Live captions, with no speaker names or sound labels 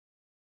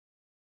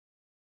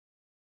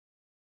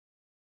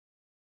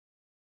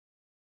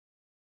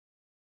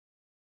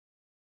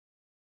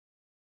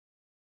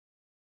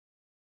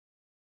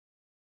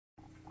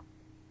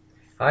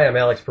Hi, I'm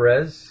Alex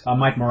Perez. I'm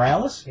Mike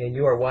Morales. And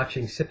you are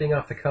watching Sipping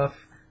Off the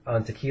Cuff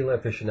on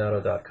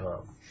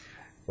TequilaAficionado.com.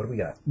 What do we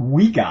got?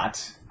 We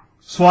got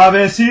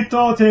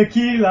Suavecito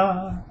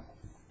Tequila.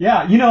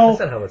 Yeah, you know...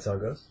 That's not how that song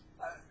goes.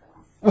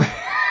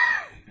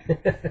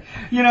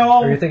 You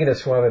know... Or you're thinking of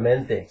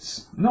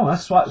Suavemente. No,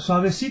 that's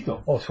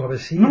Suavecito. Oh,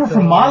 Suavecito. Remember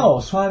from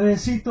Malo,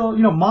 Suavecito?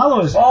 You know,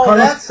 Malo is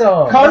that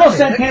song. Carlos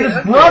Okay,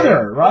 Santana's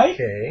brother, right?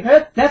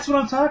 Okay. That's what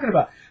I'm talking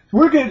about.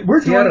 We're doing...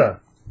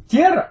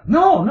 Tierra.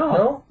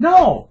 No.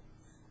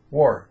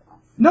 War.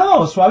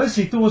 No,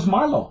 Suavecito was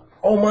Malo.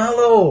 Oh,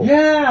 Malo.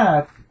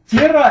 Yeah.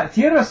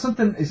 Tierra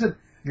something... Is it...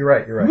 You're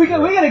right. We got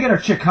to get our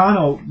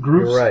Chicano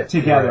groups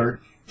together.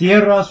 Right.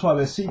 Tierra,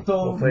 Suavecito,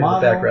 we'll play Malo.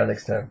 in the background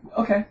next time.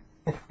 Okay.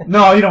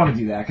 No, you don't want to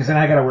do that, because then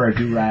I got to wear a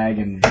do-rag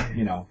and,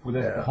 you know, with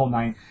the whole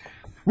nine.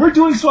 We're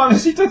doing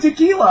Suavecito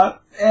Tequila,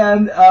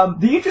 and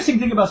the interesting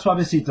thing about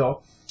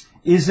Suavecito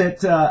is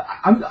that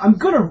I'm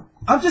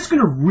just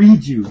gonna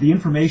read you the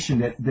information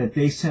that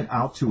they sent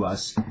out to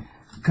us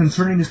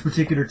concerning this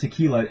particular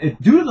tequila.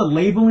 Due to the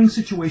labeling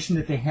situation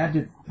that they have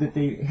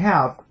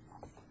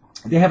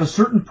a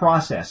certain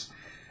process.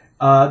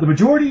 The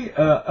majority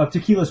of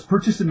tequilas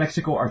purchased in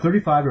Mexico are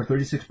 35 or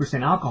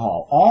 36%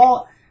 alcohol.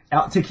 All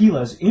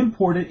tequilas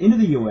imported into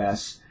the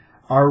U.S.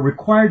 are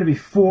required to be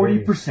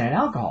 40%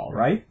 alcohol,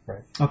 right?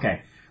 Right.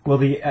 Okay. Well,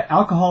 the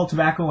Alcohol,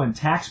 Tobacco, and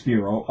Tax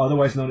Bureau,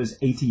 otherwise known as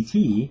ATT,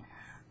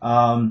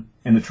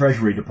 in the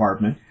Treasury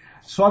Department,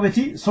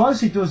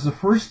 Suavecito is the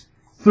first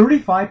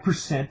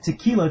 35%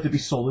 tequila to be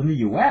sold in the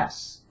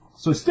U.S.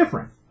 So it's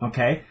different,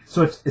 okay?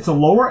 So it's a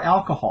lower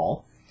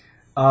alcohol.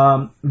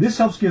 This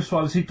helps give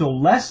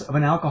Suavecito less of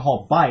an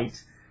alcohol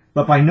bite,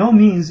 but by no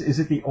means is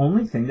it the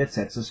only thing that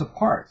sets us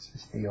apart.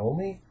 It's the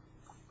only?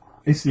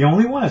 It's the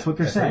only one, that's what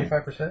they're saying.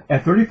 35%?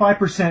 At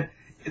 35%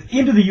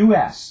 into the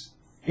U.S.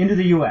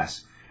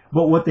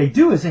 But what they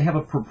do is they have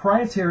a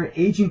proprietary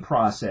aging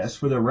process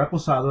for their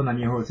Reposado and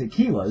Añejo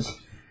tequilas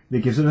that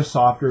gives it a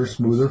softer,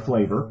 smoother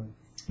flavor.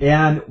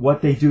 And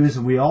what they do is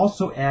we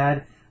also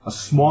add a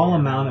small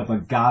amount of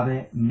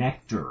agave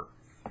nectar.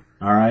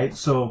 All right?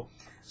 So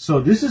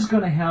this is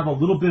going to have a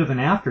little bit of an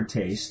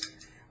aftertaste.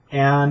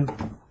 And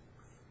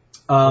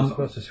it's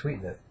supposed to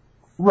sweeten it.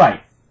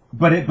 Right.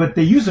 But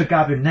they use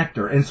agave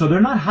nectar, and so they're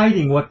not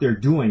hiding what they're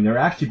doing. They're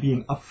actually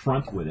being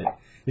upfront with it.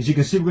 As you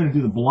can see, we're going to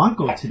do the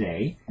Blanco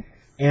today.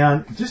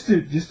 And just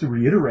to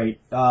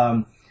reiterate,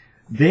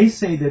 they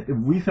say that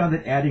we found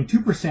that adding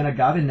 2%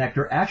 agave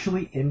nectar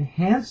actually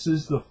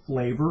enhances the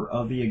flavor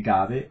of the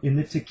agave in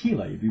the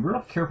tequila. You be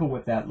real careful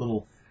with that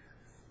little...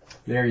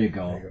 There you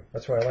go. There you go.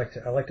 That's why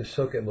I like to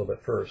soak it a little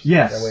bit first.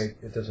 Yes. That way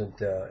it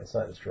doesn't it's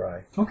not as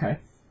dry. Okay.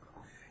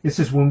 It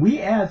says, when we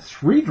add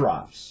 3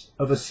 drops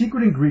of a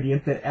secret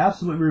ingredient that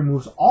absolutely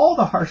removes all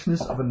the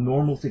harshness of a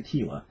normal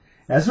tequila,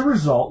 as a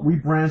result, we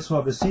brand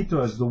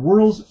Suavecito as the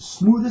world's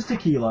smoothest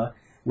tequila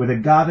with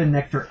agave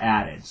nectar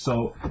added.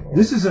 So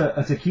this is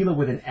a tequila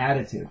with an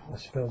additive. I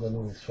smelled a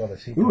little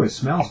Suavecito. Ooh, it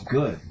smells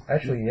good.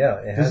 Actually, yeah,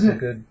 it has a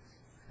good...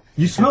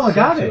 You smell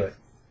agave. To it.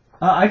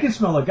 I can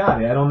smell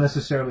agave. I don't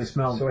necessarily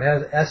smell... So it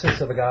has essence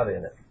of agave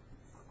in it.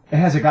 It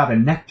has agave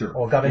nectar.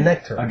 Oh, agave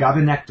nectar.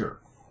 Agave nectar.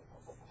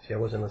 See, I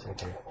wasn't listening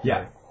to you.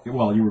 Yeah.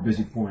 Well, you were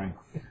busy pouring.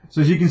 So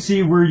as you can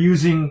see, we're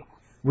using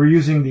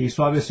the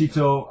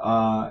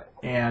Suavecito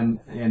and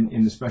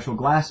in the special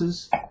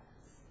glasses.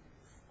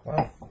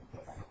 Wow.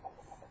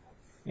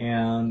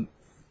 And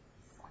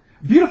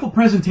beautiful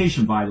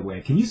presentation, by the way.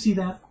 Can you see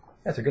that?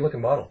 That's a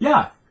good-looking bottle.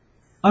 Yeah.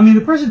 I mean,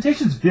 the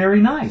presentation's very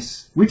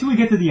nice. Wait till we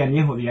get to the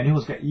Añejo. The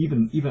Añejo's got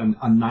even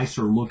a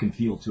nicer look and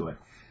feel to it.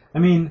 I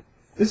mean,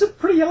 it's a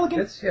pretty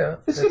elegant.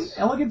 It's an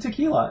elegant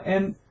tequila,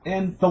 and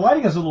the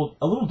lighting is a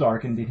little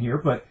darkened in here,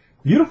 but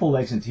beautiful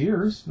legs and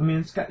tears. I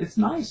mean, it's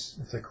nice.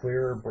 It's a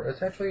clear.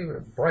 It's actually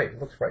bright. It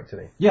looks bright to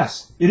me.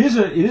 Yes, it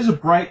is a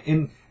bright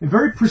and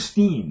very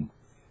pristine.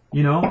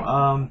 You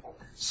know,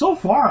 so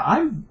far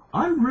I'm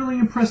really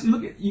impressed.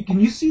 Look at you. Can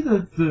you see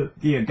the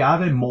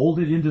agave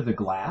molded into the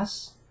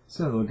glass?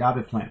 So the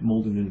agave plant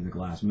molded into the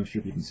glass. I'm not sure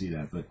if you can see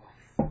that, but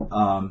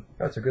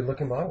that's a good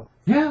looking bottle.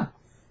 Yeah.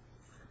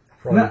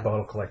 For all the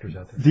bottle collectors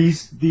out there.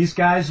 These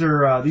guys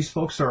are these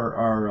folks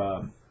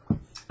are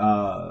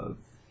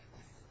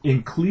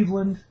in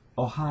Cleveland,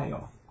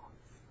 Ohio.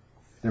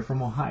 They're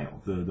from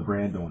Ohio. The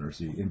brand owners,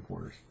 the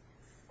importers.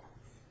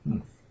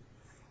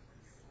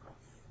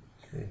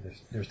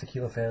 There's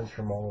tequila fans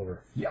from all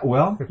over. Yeah,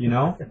 well, you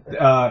know,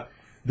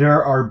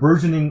 there are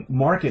burgeoning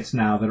markets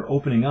now that are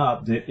opening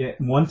up that at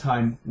one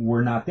time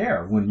were not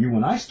there. When you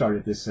and I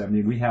started this, I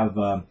mean, we have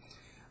the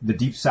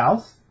Deep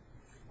South,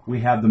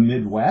 we have the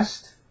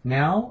Midwest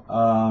now.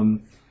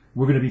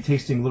 We're going to be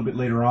tasting a little bit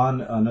later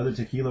on another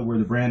tequila where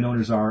the brand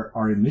owners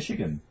are in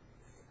Michigan.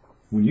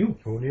 Who knew?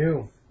 Who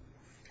knew?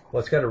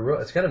 Well, it's got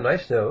a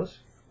nice nose.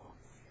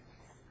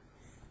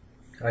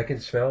 I can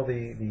smell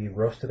the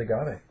roasted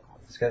agave.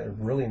 It's got a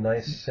really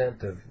nice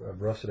scent of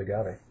roasted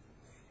agave.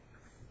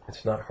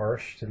 It's not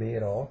harsh to me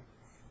at all.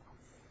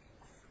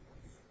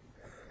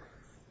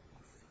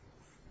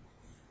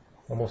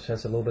 Almost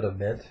sense a little bit of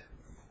mint.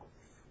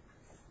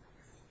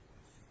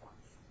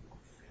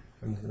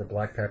 And the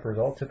black pepper is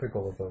all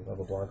typical of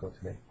a Blanco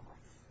to me.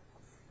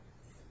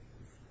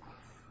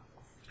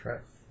 Let's try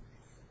it.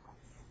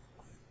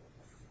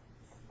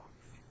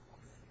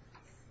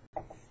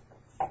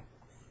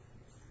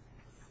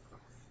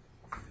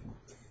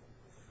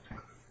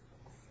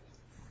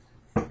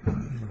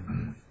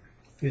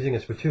 Using a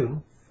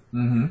spittoon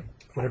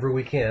whenever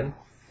we can,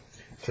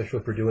 especially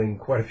if we're doing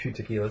quite a few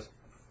tequilas.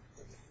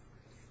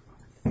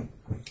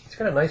 It's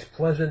got a nice,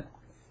 pleasant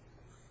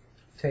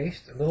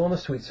taste, a little on the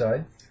sweet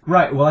side.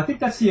 Right. Well, I think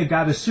that's the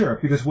agave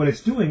syrup because what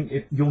it's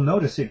doing, you'll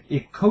notice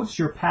it coats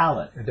your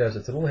palate. It does.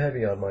 It's a little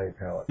heavy on my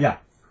palate. Yeah.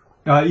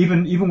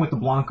 Even with the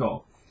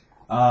Blanco,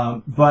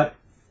 but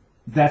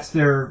that's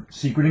their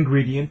secret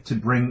ingredient to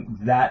bring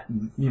that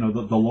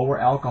the lower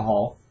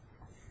alcohol.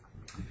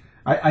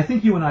 I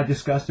think you and I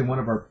discussed in one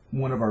of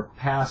our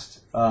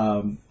past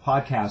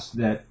podcasts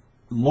that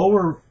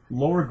lower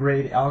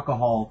grade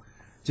alcohol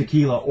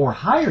tequila or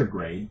higher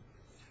grade,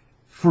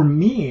 for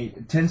me,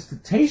 tends to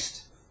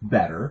taste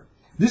better.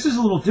 This is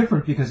a little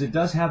different because it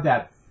does have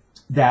that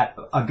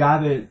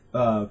agave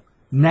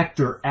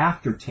nectar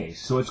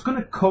aftertaste, so it's going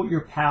to coat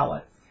your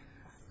palate.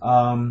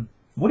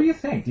 What do you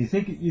think? Do you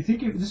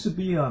think this would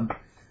be a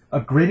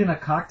great in a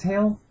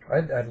cocktail?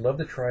 I'd love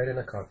to try it in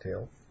a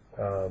cocktail.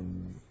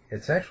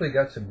 It's actually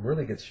got some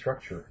really good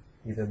structure.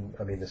 Even,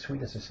 I mean, the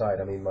sweetness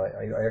aside, I mean,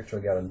 I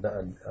actually got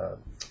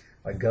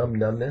a gum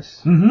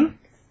numbness.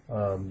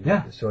 Mm-hmm.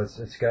 Yeah. So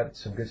it's got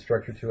some good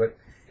structure to it.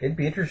 It'd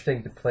be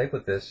interesting to play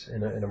with this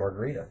in a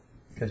margarita,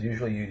 because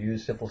usually you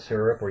use simple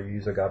syrup or you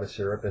use agave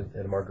syrup in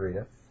a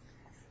margarita.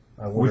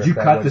 Would you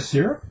cut the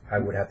syrup? I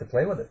would have to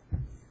play with it.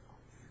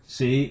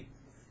 See,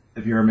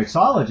 if you're a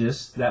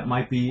mixologist, that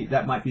might be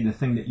the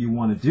thing that you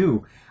want to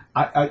do.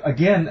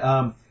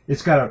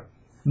 It's got a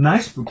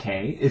nice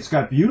bouquet. It's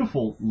got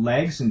beautiful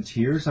legs and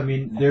tiers. I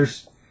mean,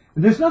 there's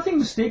nothing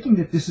mistaking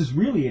that this is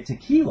really a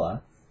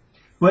tequila,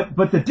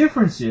 but the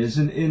difference is,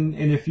 and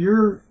if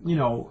you're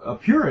a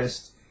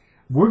purist,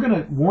 we're going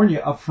to warn you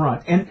up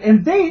front,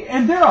 and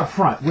they're up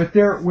front with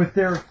their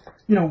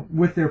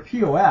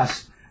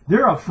POS.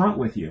 They're up front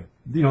with you.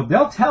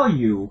 They'll tell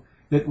you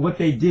that what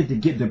they did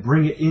to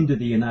bring it into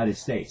the United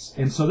States,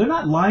 and so they're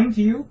not lying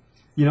to you.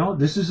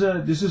 This is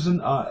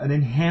an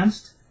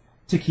enhanced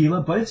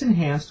tequila, but it's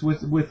enhanced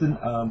with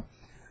an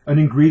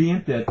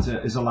ingredient that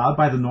is allowed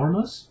by the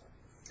normas.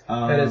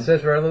 And it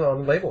says right on the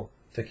label,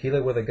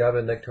 tequila with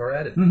agave nectar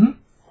added. Mm-hmm.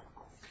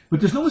 But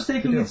there's no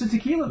mistaking it's a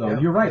tequila, though. Yeah,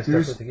 you're right.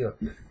 There's tequila.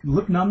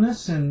 lip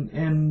numbness,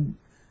 and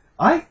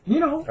I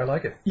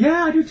like it.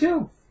 Yeah, I do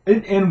too.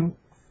 And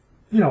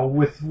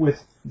with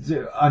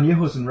the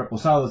añejos and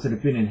reposados that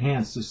have been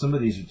enhanced, so some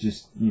of these are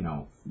just you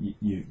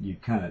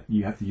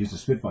have to use the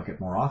spit bucket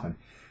more often.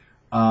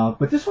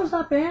 But this one's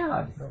not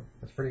bad. No,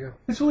 that's pretty good.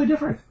 It's really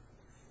different.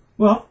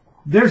 Well,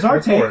 there's our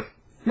take. Forward.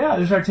 Yeah,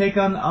 there's our take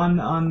on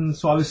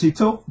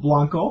Suavecito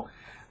Blanco.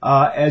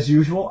 As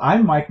usual,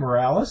 I'm Mike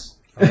Morales.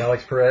 I'm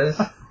Alex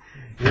Perez.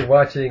 You're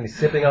watching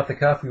Sipping Off the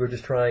Cuff. We were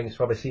just trying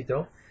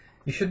Suavecito.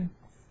 You should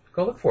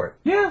go look for it.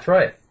 Yeah.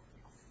 Try it.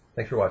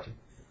 Thanks for watching.